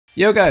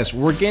Yo guys,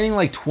 we're gaining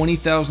like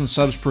 20,000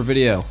 subs per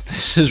video.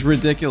 This is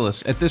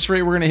ridiculous. At this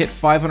rate, we're gonna hit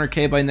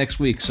 500k by next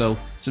week, so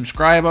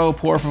subscribo,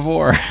 por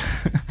favor.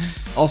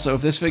 Also,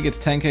 if this vid gets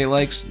 10k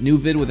likes, new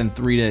vid within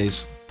 3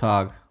 days.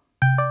 Pog.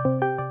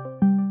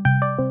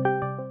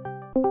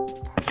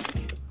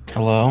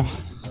 Hello?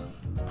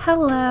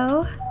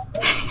 Hello.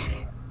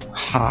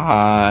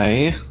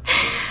 Hi.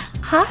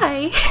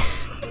 Hi.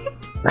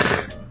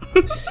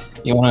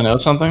 You wanna know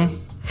something?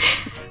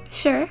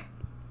 Sure.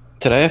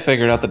 Today I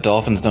figured out the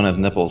dolphins don't have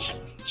nipples,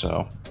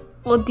 so...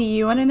 Well, do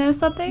you want to know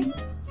something?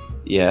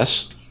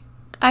 Yes.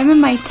 I'm in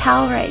my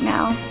towel right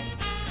now.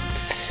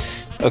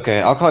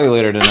 Okay, I'll call you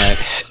later tonight.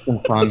 It's been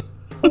fun.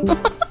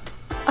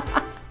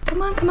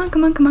 Come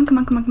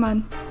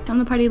on. I'm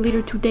the party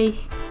leader today.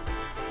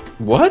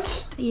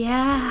 What?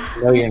 Yeah.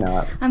 No, you're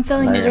not. I'm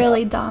feeling No, you're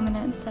really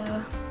dominant,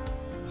 so...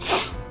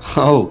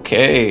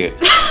 Okay.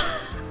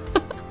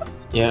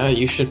 Yeah,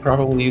 you should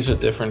probably use a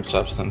different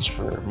substance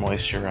for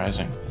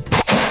moisturizing.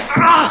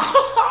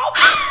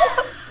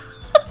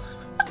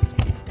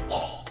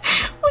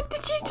 What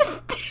did you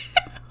just do?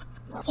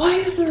 Why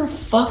is there a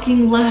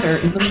fucking ladder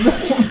in the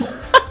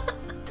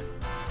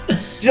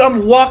middle? Dude,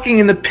 I'm walking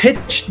in the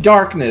pitch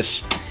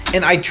darkness,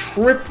 and I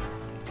trip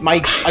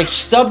I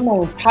stub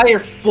my entire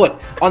foot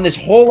on this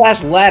whole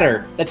ass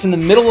ladder that's in the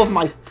middle of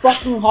my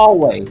fucking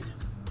hallway.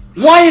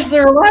 Why is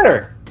there a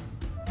ladder?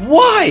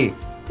 Why?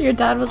 Your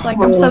dad was like,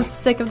 I'm so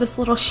sick of this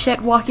little shit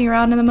walking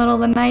around in the middle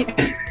of the night.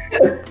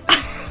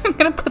 I'm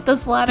gonna put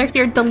this ladder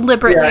here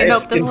deliberately and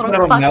hope this little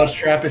fucking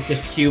mousetrap is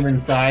just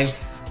human-sized.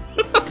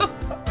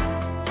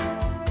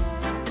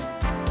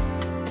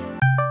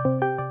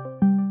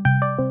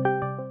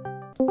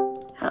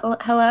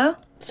 Hello?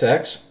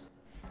 Sex?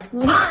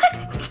 What?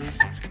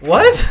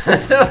 What?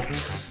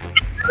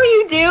 What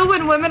you do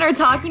when women are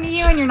talking to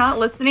you and you're not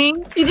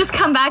listening? You just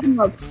come back and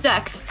like,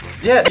 sex.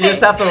 Yeah, you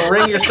just have to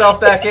ring yourself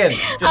back in.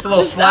 Just a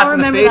little slap in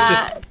the face,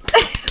 that.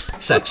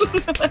 just... Sex.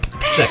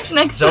 Sex.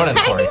 Next Zone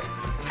time, Corey.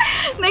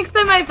 next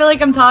time I feel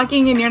like I'm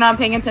talking and you're not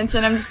paying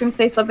attention, I'm just gonna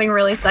say something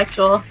really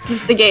sexual.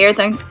 Just to get your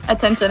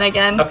attention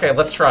again. Okay,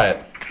 let's try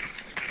it.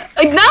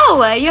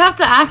 No! You have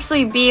to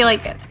actually be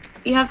like...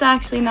 You have to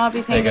actually not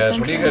be paying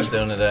attention. Hey guys, what are you guys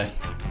doing today?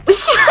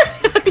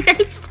 Shut up,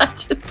 you're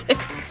such a dick.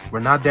 We're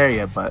not there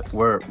yet, but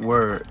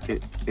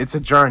it's a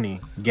journey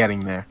getting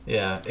there.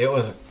 Yeah, it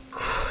was a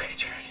quick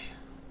journey.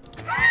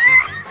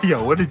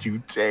 Yo, what did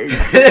you take?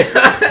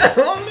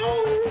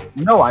 Oh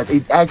no! No,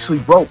 it actually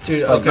broke.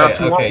 Dude, like,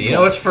 okay. You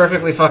know what's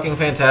perfectly fucking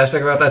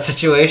fantastic about that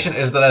situation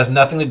is that it has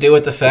nothing to do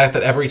with the fact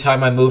that every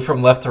time I move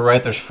from left to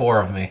right, there's 4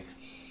 of me.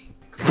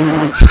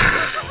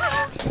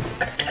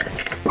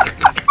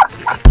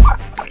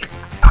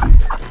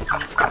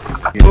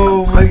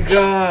 Oh my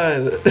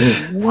god.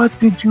 What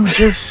did you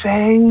just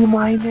say,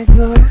 my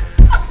nigga?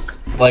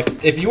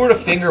 Like, if you were to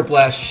finger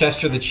blast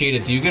Chester the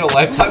Cheetah, do you get a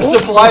lifetime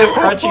supply of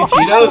crunchy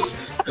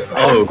Cheetos?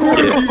 Oh,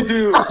 you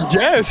do.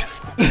 Yes.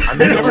 I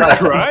never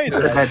tried.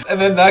 And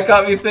then that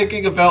got me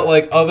thinking about,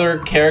 like, other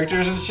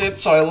characters and shit,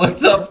 so I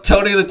looked up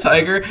Tony the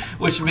Tiger,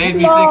 which made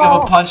me think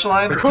of a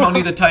punchline.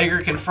 Tony the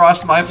Tiger can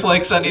frost my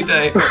flakes any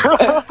day.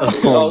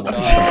 Oh, God.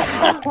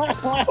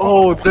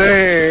 Oh,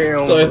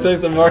 damn. So I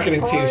think the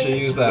marketing team should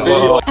use that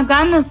one. I've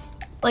gotten this,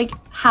 like,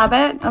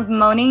 habit of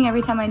moaning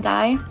every time I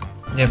die.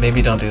 Yeah,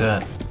 maybe don't do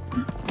that.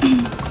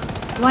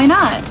 Why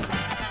not?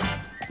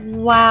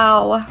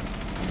 Wow.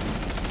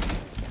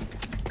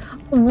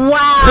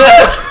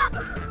 Wow!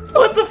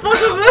 What the fuck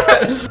is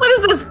that? What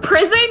is this,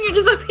 prison? You're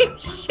just up here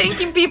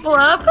shaking people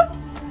up?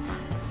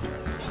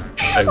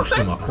 Hey, you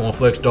steal my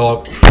cornflakes,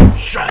 dog?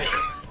 Shake!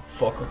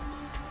 Fucker.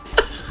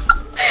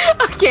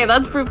 Okay,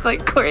 that's proof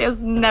that Corey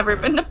has never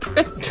been to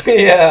prison.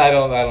 Yeah, I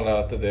don't know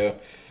what to do.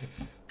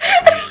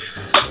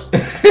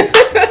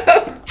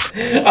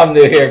 I'm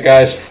new here,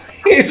 guys.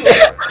 Please.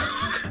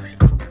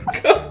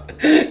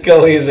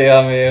 Go easy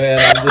on me, man.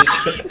 I'm just...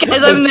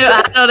 Guys, I'm new.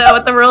 I don't know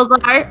what the rules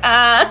are.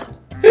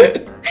 To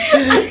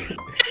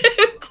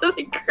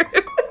the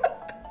group.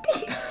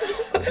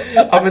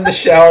 I'm in the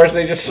showers,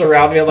 they just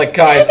surround me. I'm like,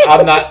 guys,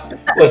 I'm not.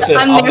 Listen,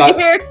 I'm not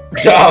here.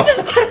 dumb. I'm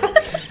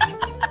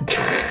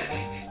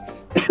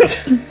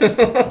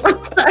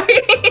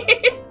sorry.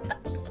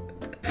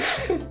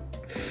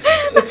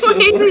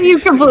 You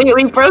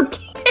completely broke.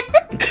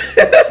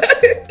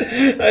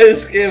 I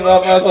just gave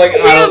up. I was like,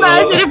 Can you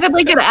imagine if it's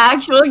like an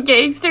actual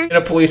gangster? In a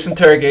police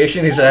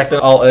interrogation, he's acting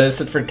all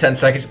innocent for 10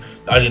 seconds.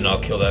 I did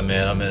not kill that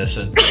man. I'm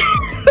innocent.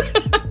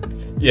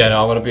 Yeah,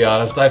 no, I'm gonna be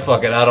honest. I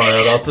don't know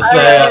what else to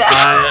say.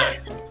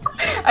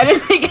 I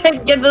didn't think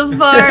I'd get this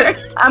far.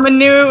 I'm a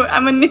new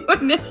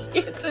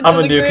initiate. I'm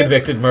a new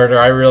convicted murderer.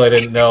 I really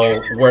didn't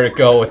know where to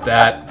go with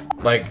that.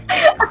 Like,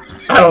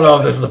 I don't know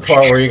if this is the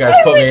part where you guys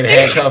put me in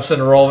handcuffs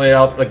and roll me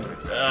out. Like,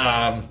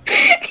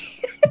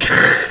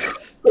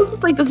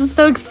 like, this is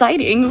so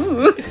exciting.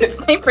 Ooh, it's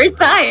my first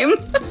time.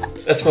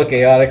 That's what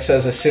Chaotic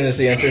says as soon as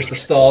he enters the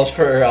stalls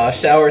for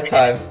shower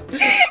time.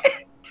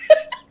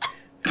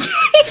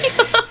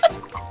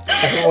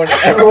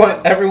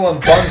 Everyone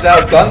buns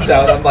out, guns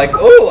out. I'm like,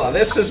 ooh,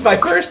 this is my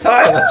first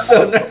time. I'm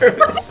so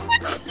nervous.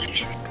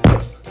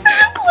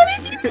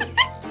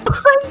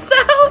 Guns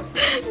out!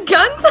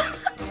 Guns out!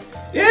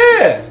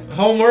 Yeah!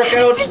 Home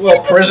workouts?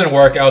 Well, prison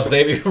workouts,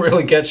 they be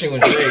really get you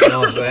in shape, you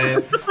know what I'm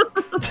saying?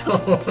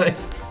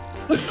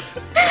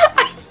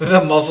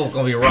 That muscle's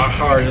gonna be rock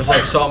hard, just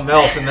like something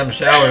else in them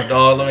showers,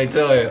 dog, let me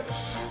tell you.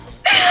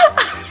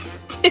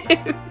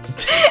 Dude,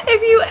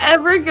 if you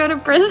ever go to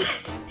prison,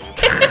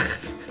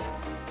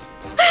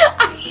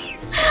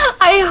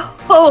 I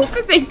hope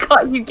they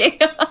caught you gay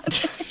on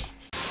it.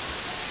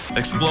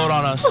 Explode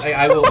on us.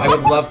 I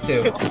would love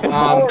to.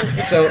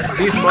 So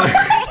these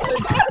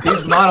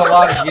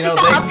monologues, you know,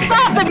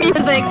 Stop the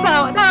music,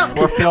 no.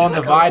 we're feeling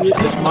the vibes.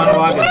 This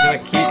monologue is gonna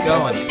keep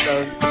going.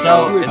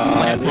 So It's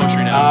slam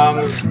poetry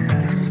now.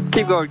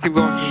 Keep going.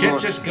 Shit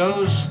just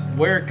goes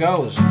where it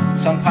goes.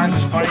 Sometimes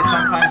it's funny,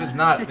 sometimes it's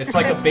not. It's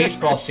like a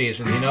baseball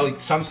season, you know?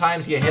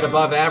 Sometimes you hit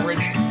above average,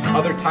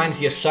 other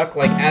times you suck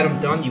like Adam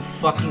Dunn, you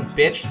fucking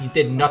bitch. You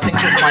did nothing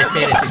for my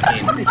fantasy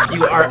team.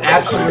 You are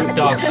absolute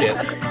dog shit.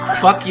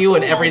 Fuck you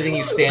and everything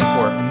you stand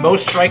for.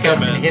 Most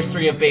strikeouts in the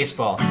history of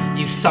baseball.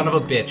 You son of a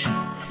bitch.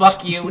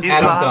 Fuck you,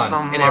 Adam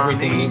Dunn, and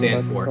everything you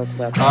stand for.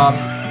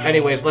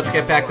 Anyways, let's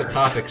get back to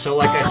topic. So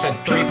like I said,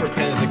 3 for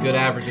 10 is a good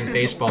average in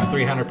baseball,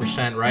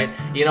 300%, right?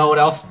 You know what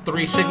else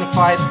 3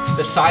 signifies?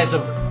 The size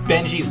of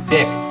Benji's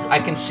dick. I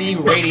can see you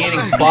radiating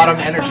bottom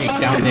energy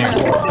down there.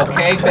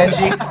 Okay,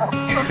 Benji?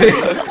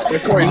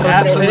 You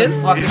absolute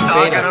fucking He's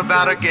talking beta.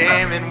 about a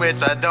game in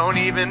which I don't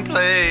even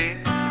play.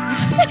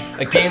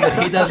 A game that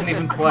he doesn't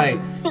even play.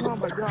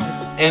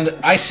 And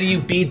I see you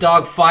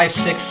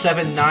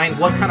BDog5679.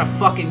 What kind of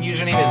fucking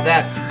username is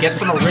that? Get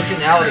some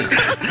originality.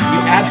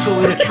 You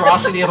absolute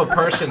atrocity of a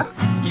person.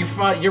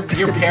 Your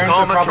parents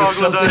are probably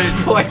so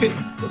disappointed.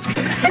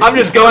 I'm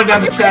just going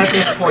down the chat at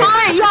this point.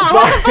 Alright, yeah,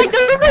 what the fuck?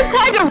 This is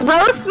trying to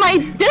roast my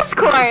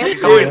Discord.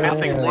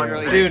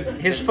 Dude,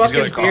 his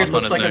fucking beard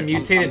looks like a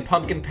mutated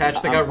pumpkin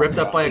patch that got ripped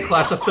up by a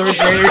class of 3rd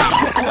graders.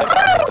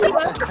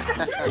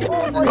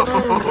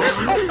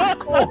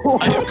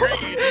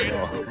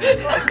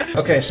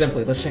 Okay,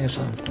 simply, let's sing a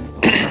song.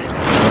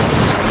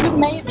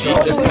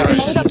 Jesus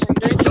Christ,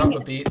 just drop a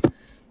beat.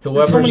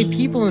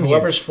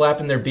 Whoever's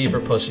flapping their beaver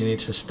pussy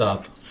needs to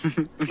stop.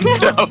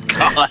 Oh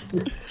god.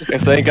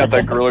 If they ain't got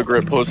that Gorilla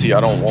Grip pussy, I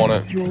don't want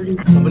it.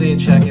 Somebody in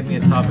chat give me a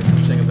topic to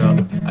sing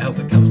about. I hope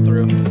it comes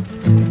through.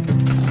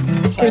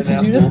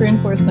 Did you just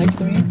reinforce next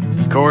to me?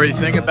 Corey,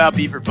 sing about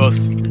beaver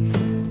puss.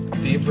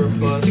 Beaver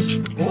puss.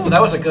 Ooh,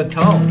 that was a good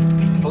tone.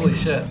 Holy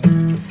shit.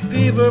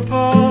 Beaver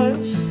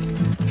puss.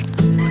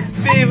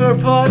 Beaver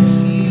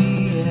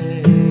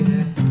pussy.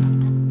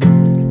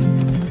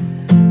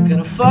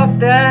 Gonna fuck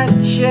that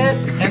shit.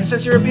 And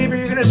since you're a beaver,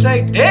 you're gonna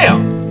say,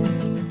 damn!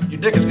 Your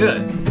dick is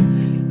good.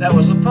 That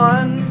was a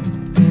pun.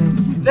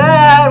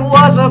 That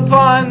was a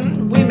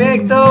pun. We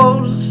make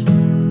those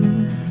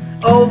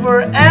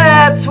over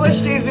at Twitch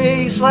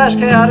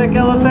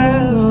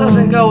TV/ChaoticLFS.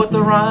 Doesn't go with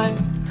the rhyme.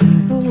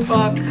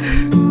 Fuck.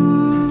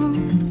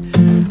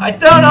 I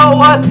don't know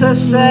what to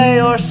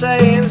say or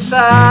say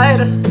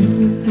inside.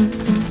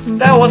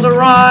 That was a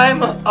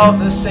rhyme of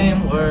the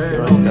same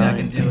word. Only I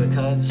can do it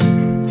cause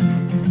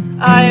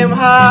I am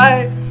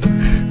high.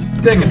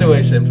 Take it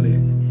away, Simply.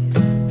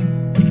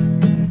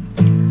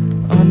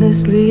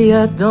 Honestly,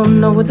 I don't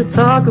know what to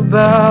talk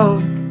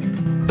about.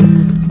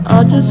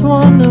 I just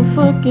wanna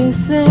fucking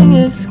sing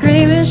and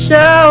scream and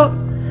shout.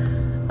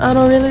 I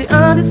don't really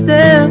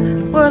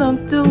understand what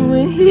I'm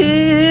doing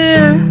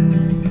here.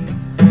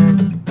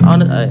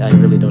 I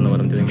really don't know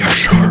what I'm doing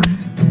here.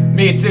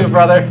 Me too,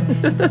 brother.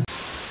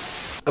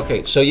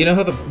 Okay, so you know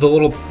how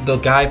the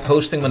guy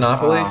posting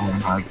Monopoly? Oh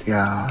my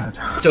god.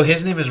 So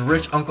his name is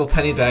Rich Uncle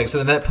Pennybags, and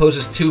then that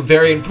poses 2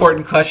 very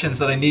important questions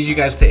that I need you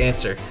guys to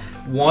answer.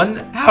 1,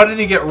 how did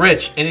he get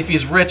rich? And if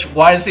he's rich,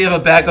 why does he have a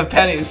bag of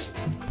pennies?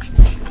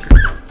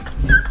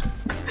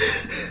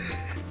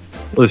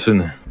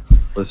 Listen.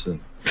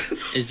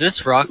 Is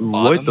this rock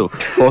bottom? What the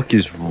fuck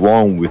is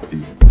wrong with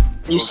you?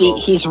 You see,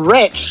 he's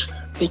rich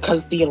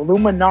because the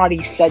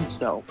Illuminati said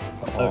so.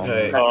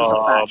 Okay. That's just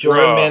a fact.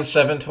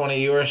 Jordanman720,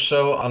 you are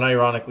so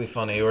unironically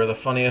funny. You are the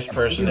funniest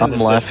person in I'm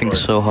this laughing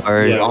Discord. so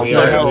hard. Yeah, we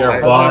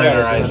are bawling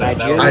our eyes out.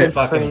 That was a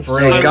fucking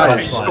brilliant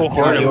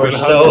punchline. You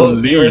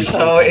were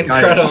so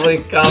incredibly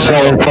comical.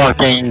 So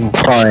fucking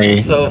funny.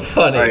 So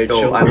funny. Alright,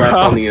 so I laughed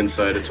on the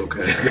inside, it's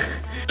okay.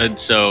 And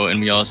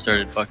we all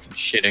started fucking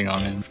shitting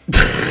on him.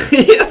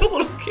 Yeah, the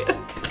little kid.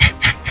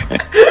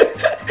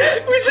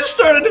 We just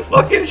started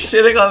fucking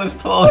shitting on this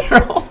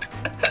 12-year-old.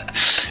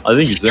 I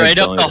think straight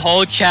up the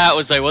whole chat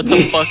was like, what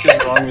the fuck is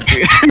wrong with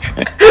you?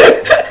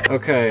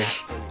 Okay.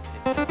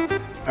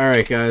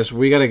 Alright guys,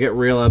 we gotta get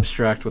real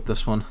abstract with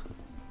this one.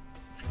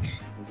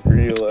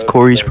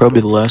 Corey's probably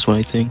the last one,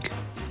 I think.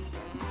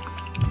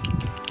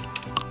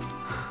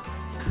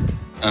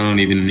 I don't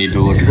even need to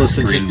look at the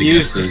Listen, screen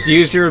just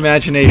use your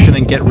imagination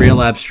and get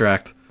real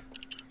abstract.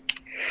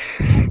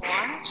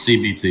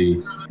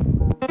 CBT.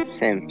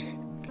 Sims.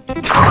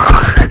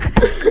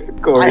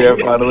 Corey, I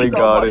finally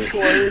got it.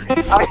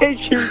 I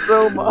hate you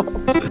so much.